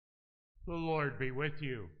The Lord be with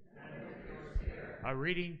you. And with your spirit. A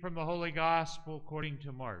reading from the Holy Gospel according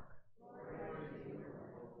to Mark.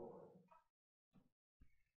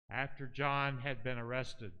 After John had been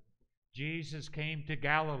arrested, Jesus came to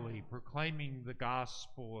Galilee proclaiming the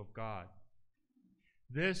gospel of God.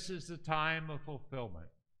 This is the time of fulfillment.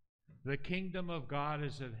 The kingdom of God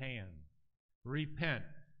is at hand. Repent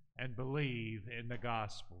and believe in the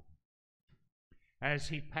gospel. As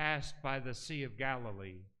he passed by the Sea of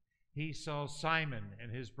Galilee, he saw Simon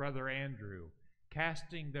and his brother Andrew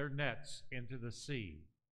casting their nets into the sea.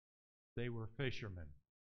 They were fishermen.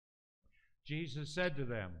 Jesus said to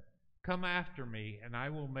them, "Come after me, and I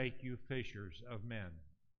will make you fishers of men."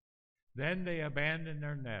 Then they abandoned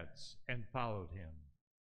their nets and followed him.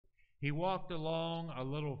 He walked along a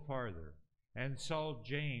little farther and saw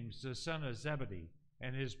James, the son of Zebedee,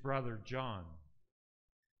 and his brother John.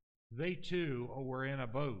 They too were in a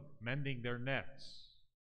boat, mending their nets.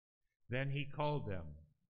 Then he called them.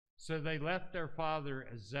 So they left their father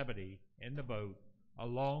Zebedee in the boat,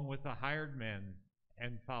 along with the hired men,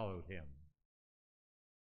 and followed him.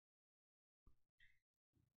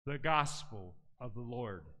 The Gospel of the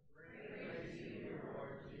Lord. Praise to you,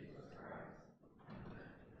 Lord Jesus Christ.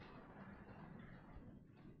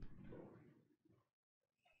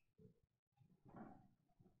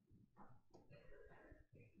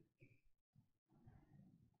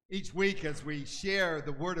 Each week as we share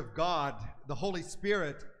the Word of God, the Holy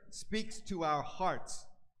Spirit speaks to our hearts.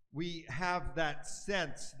 We have that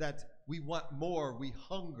sense that we want more, we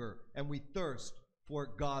hunger, and we thirst for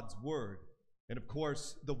God's Word. And of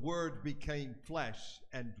course, the Word became flesh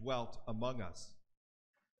and dwelt among us.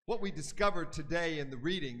 What we discovered today in the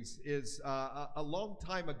readings is a long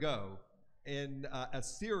time ago in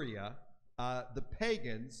Assyria, the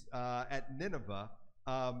pagans at Nineveh,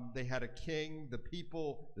 they had a king, the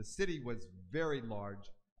people, the city was very large.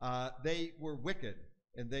 They were wicked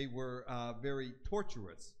and they were very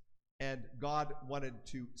torturous. And God wanted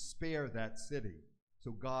to spare that city.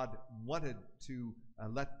 So God wanted to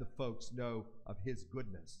let the folks know of his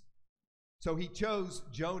goodness. So he chose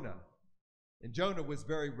Jonah. And Jonah was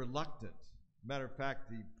very reluctant. Matter of fact,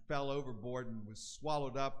 he fell overboard and was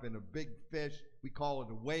swallowed up in a big fish. We call it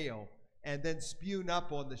a whale. And then spewed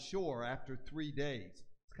up on the shore after 3 days.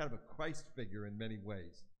 It's kind of a Christ figure in many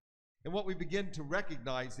ways. And what we begin to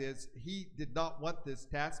recognize is he did not want this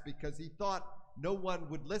task because he thought no one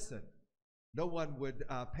would listen. No one would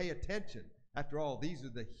pay attention. After all, these are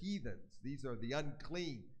the heathens. These are the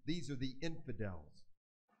unclean. These are the infidels.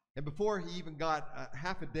 And before he even got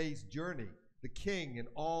half a day's journey, the king and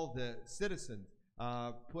all the citizens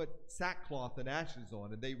put sackcloth and ashes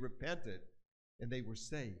on, and they repented, and they were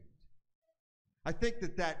saved. I think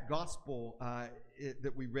that gospel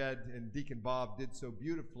that we read and Deacon Bob did so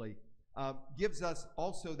beautifully gives us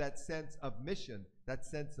also that sense of mission, that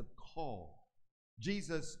sense of call.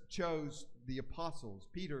 Jesus chose the apostles,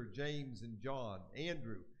 Peter, James, and John,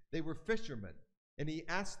 Andrew. They were fishermen, and he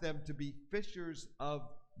asked them to be fishers of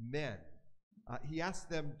men. He asked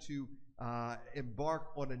them to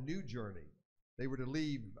embark on a new journey. They were to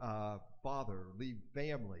leave father, leave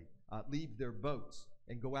family, leave their boats,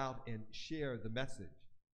 and go out and share the message.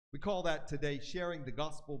 We call that today sharing the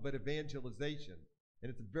gospel, but evangelization, and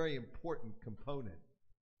it's a very important component.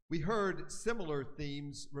 We heard similar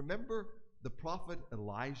themes. Remember the prophet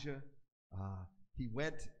Elijah? He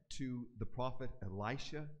went to the prophet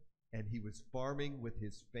Elisha, and he was farming with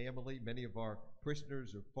his family. Many of our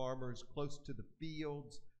parishioners are farmers close to the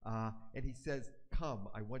fields. And he says, "Come,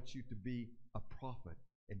 I want you to be a prophet."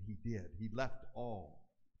 And he did. He left all.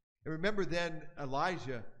 And remember then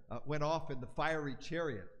Elijah went off in the fiery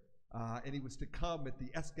chariot, and he was to come at the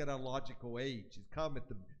eschatological age. He's come at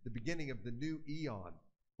the beginning of the new eon.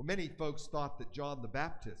 Well, many folks thought that John the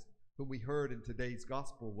Baptist, whom we heard in today's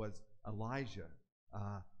gospel, was Elijah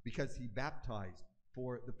because he baptized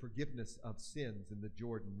for the forgiveness of sins in the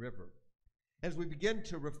Jordan River. As we begin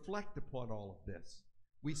to reflect upon all of this,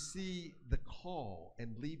 we see the call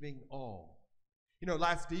and leaving all. You know,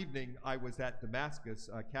 last evening I was at Damascus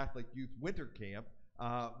Catholic Youth Winter Camp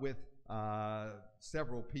with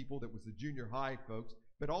several people. That was the junior high folks,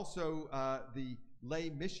 but also the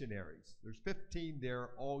lay missionaries. There's 15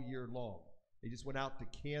 there all year long. They just went out to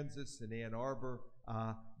Kansas and Ann Arbor.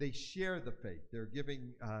 They share the faith. They're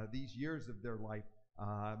giving these years of their life,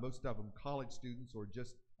 most of them college students or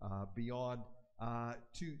just beyond,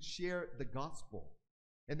 to share the gospel.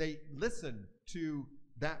 And they listen to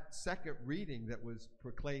that second reading that was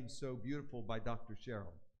proclaimed so beautiful by Dr.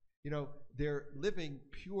 Cheryl. You know, they're living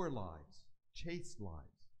pure lives, chaste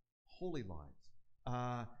lives, holy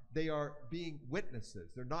lives. They are being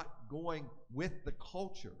witnesses. They're not going with the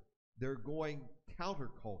culture. they're going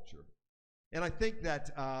counterculture. And I think that,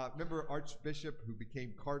 remember Archbishop who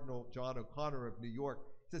became Cardinal John O'Connor of New York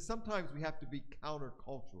says sometimes we have to be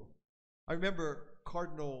countercultural. I remember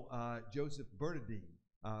Cardinal Joseph Bernardine,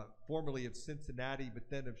 formerly of Cincinnati, but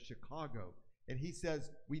then of Chicago. And he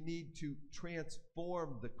says we need to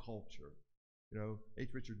transform the culture. You know, H.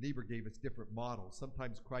 Richard Niebuhr gave us different models.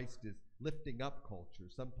 Sometimes Christ is lifting up culture.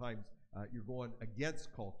 Sometimes you're going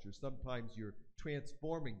against culture. Sometimes you're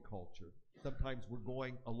transforming culture. Sometimes we're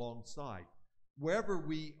going alongside. Wherever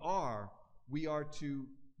we are to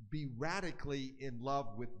be radically in love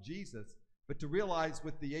with Jesus, but to realize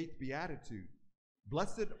with the 8th Beatitude,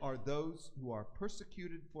 blessed are those who are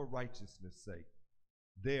persecuted for righteousness' sake.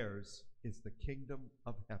 Theirs is the kingdom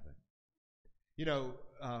of heaven. You know,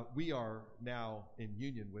 we are now in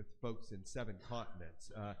union with folks in 7 continents,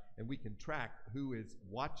 and we can track who is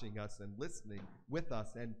watching us and listening with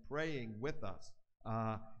us and praying with us.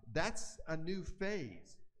 That's a new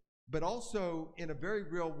phase. But also, in a very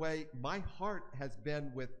real way, my heart has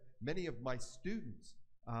been with many of my students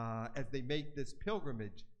as they make this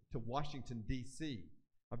pilgrimage to Washington, D.C.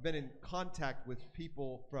 I've been in contact with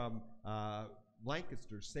people from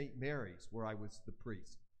Lancaster, St. Mary's, where I was the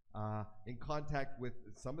priest. In contact with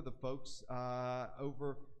some of the folks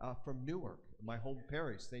over from Newark, my home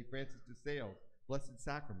parish, St. Francis de Sales, Blessed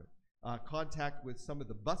Sacrament. Contact with some of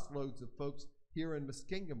the busloads of folks here in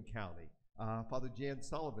Muskingum County. Father Jan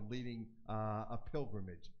Sullivan leading a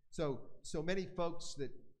pilgrimage. So many folks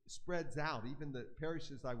that spreads out, even the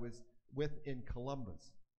parishes I was with in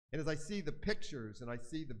Columbus. And as I see the pictures and I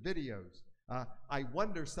see the videos, I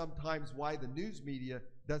wonder sometimes why the news media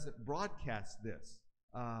doesn't broadcast this.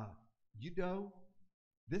 You know,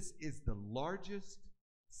 this is the largest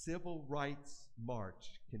civil rights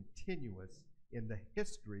march continuous in the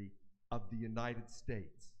history of the United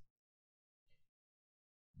States.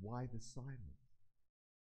 Why the silence?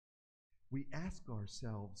 We ask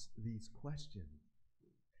ourselves these questions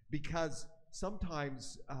because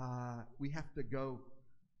sometimes we have to go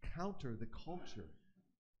counter the culture.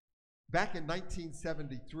 Back in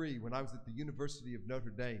 1973, when I was at the University of Notre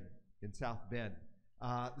Dame in South Bend,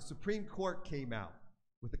 the Supreme Court came out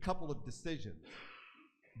with a couple of decisions,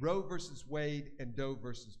 Roe versus Wade and Doe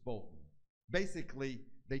versus Bolton. Basically,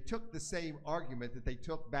 they took the same argument that they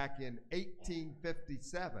took back in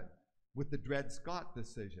 1857 with the Dred Scott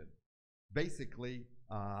decision. Basically,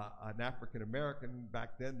 an African American,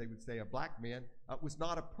 back then they would say a black man, was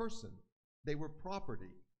not a person. They were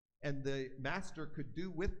property. And the master could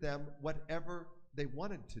do with them whatever they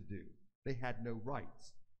wanted to do. They had no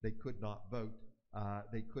rights. They could not vote.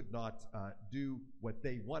 They could not do what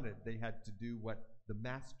they wanted. They had to do what the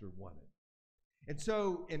master wanted. And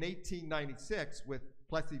so in 1896, with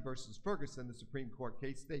Plessy versus Ferguson, the Supreme Court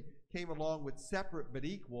case, they came along with separate but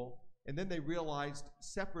equal, and then they realized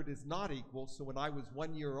separate is not equal. So when I was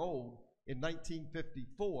 1 year old in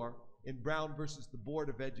 1954, in Brown versus the Board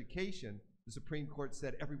of Education, the Supreme Court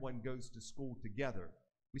said everyone goes to school together.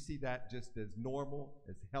 We see that just as normal,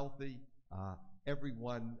 as healthy.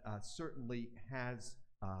 Everyone certainly has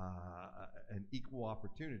an equal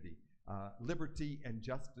opportunity. Liberty and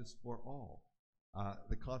justice for all.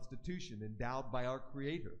 The Constitution endowed by our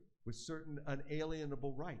Creator with certain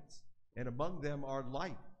unalienable rights, and among them are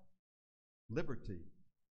life, liberty,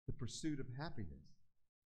 the pursuit of happiness.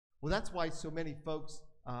 Well, that's why so many folks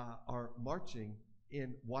are marching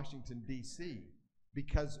in Washington, D.C.,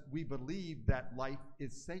 because we believe that life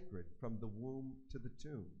is sacred from the womb to the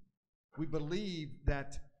tomb. We believe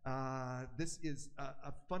that this is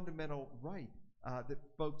a fundamental right that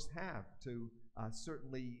folks have to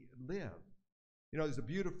certainly live. You know, there's a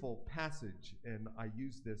beautiful passage, and I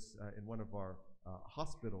used this in one of our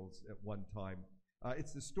hospitals at one time.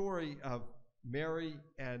 It's the story of Mary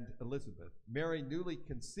and Elizabeth. Mary, newly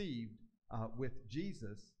conceived with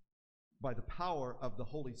Jesus by the power of the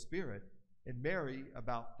Holy Spirit, and Mary,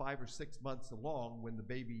 about 5 or 6 months along, when the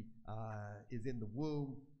baby is in the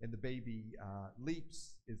womb and the baby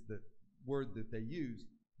leaps is the word that they use.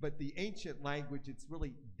 But the ancient language, it's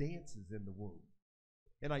really dances in the womb.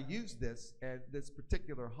 And I used this, and this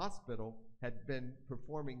particular hospital had been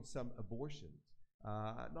performing some abortions.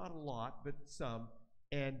 Not a lot, but some.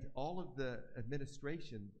 And all of the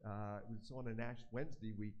administration, it was on an Ash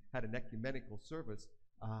Wednesday, we had an ecumenical service.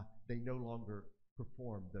 They no longer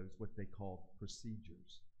perform those, what they call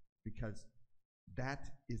procedures, because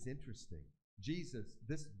that is interesting. Jesus,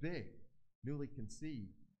 this big, newly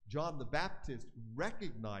conceived, John the Baptist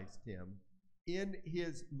recognized him in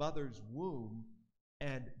his mother's womb,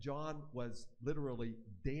 and John was literally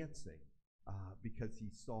dancing because he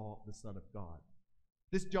saw the Son of God.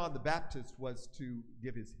 This John the Baptist was to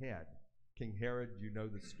give his head. King Herod, you know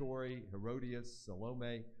the story, Herodias,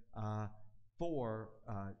 Salome, for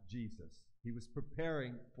Jesus. He was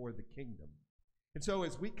preparing for the kingdom. And so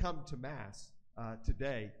as we come to Mass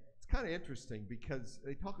today, it's kind of interesting because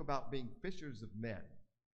they talk about being fishers of men.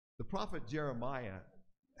 The prophet Jeremiah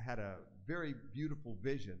had a very beautiful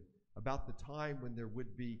vision about the time when there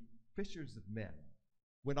would be fishers of men.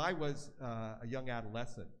 When I was a young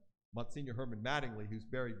adolescent, Monsignor Herman Mattingly, who's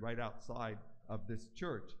buried right outside of this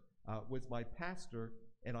church, was my pastor,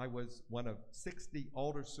 and I was one of 60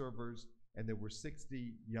 altar servers, and there were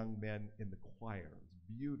 60 young men in the choir. It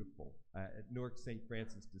was beautiful at Newark St.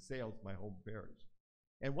 Francis de Sales, my home parish.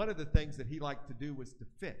 And one of the things that he liked to do was to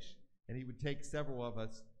fish, and he would take several of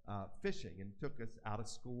us fishing and took us out of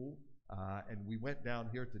school, and we went down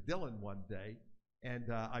here to Dillon one day, and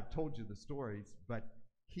I've told you the stories, but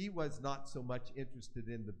he was not so much interested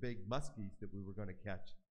in the big muskies that we were going to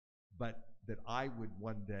catch, but that I would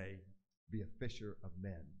one day be a fisher of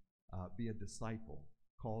men, be a disciple,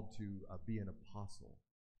 called to be an apostle.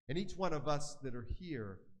 And each one of us that are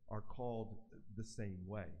here are called the same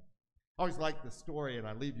way. I always like the story, and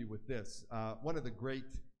I leave you with this. One of the great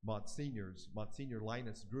Monsignors, Monsignor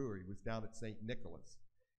Linus Drury, was down at St. Nicholas,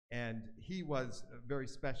 and he was very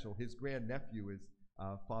special. His grandnephew is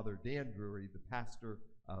Father Dan Drury, the pastor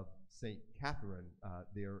of St. Catherine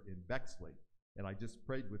there in Bexley, and I just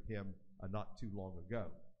prayed with him not too long ago.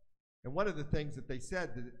 And one of the things that they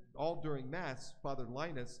said, that all during Mass, Father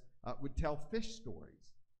Linus would tell fish stories.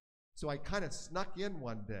 So I kind of snuck in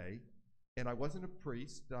one day, and I wasn't a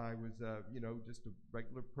priest. I was, just a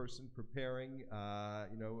regular person preparing. I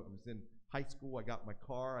was in high school. I got my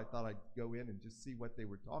car. I thought I'd go in and just see what they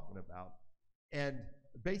were talking about. And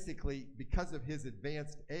basically, because of his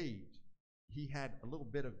advanced age, he had a little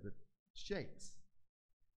bit of the shakes.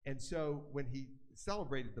 And so when he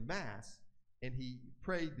celebrated the Mass and he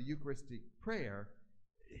prayed the Eucharistic prayer,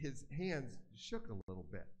 his hands shook a little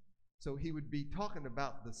bit. So he would be talking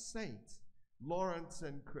about the saints, Lawrence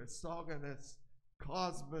and Chrysogonus,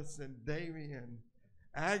 Cosmas and Damian,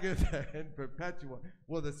 Agatha and Perpetua.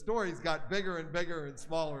 Well, the stories got bigger and bigger and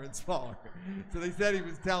smaller and smaller. So they said he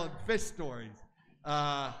was telling fish stories.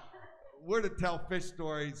 We're to tell fish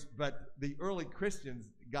stories, but the early Christians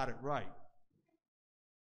got it right.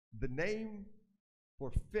 The name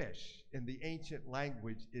for fish in the ancient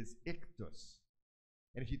language is ichthus.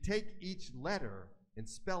 And if you take each letter and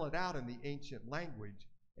spell it out in the ancient language,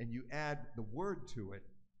 and you add the word to it,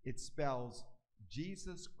 it spells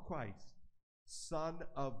Jesus Christ, Son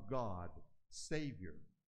of God, Savior.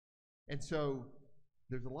 And so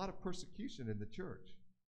there's a lot of persecution in the church.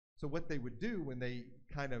 So what they would do when they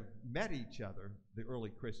kind of met each other, the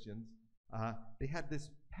early Christians, they had this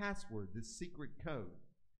password, this secret code.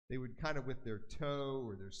 They would kind of, with their toe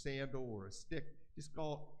or their sandal or a stick, just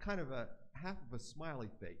call kind of a half of a smiley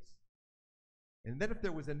face. And then if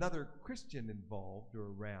there was another Christian involved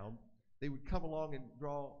or around, they would come along and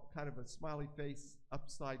draw kind of a smiley face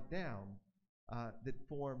upside down that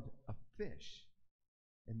formed a fish.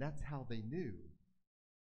 And that's how they knew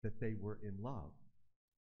that they were in love.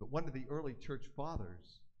 But one of the early church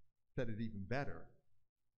fathers said it even better.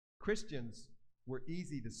 Christians were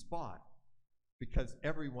easy to spot because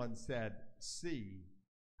everyone said, see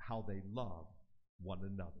how they love one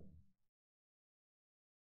another.